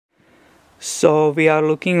So we are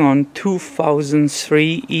looking on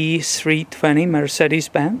 2003 E320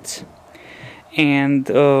 Mercedes-Benz, and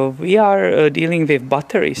we are dealing with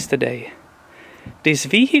batteries today. This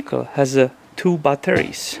vehicle has two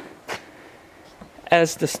batteries.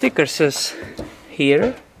 As the sticker says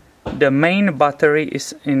here, the main battery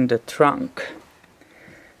is in the trunk.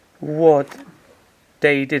 What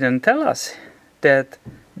they didn't tell us, that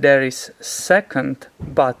there is second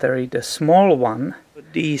battery, the small one.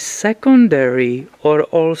 The secondary, or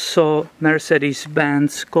also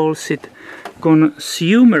Mercedes-Benz calls it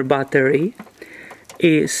consumer battery,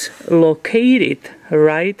 is located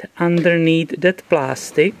right underneath that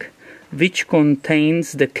plastic which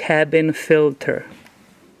contains the cabin filter.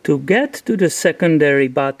 To get to the secondary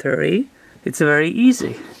battery, it's very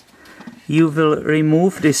easy. You will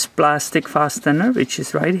remove this plastic fastener, which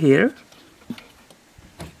is right here,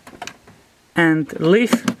 and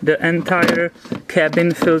lift the entire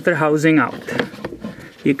cabin filter housing out.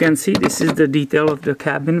 You can see this is the detail of the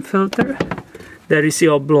cabin filter. There is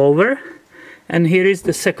your blower, and here is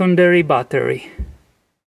the secondary battery.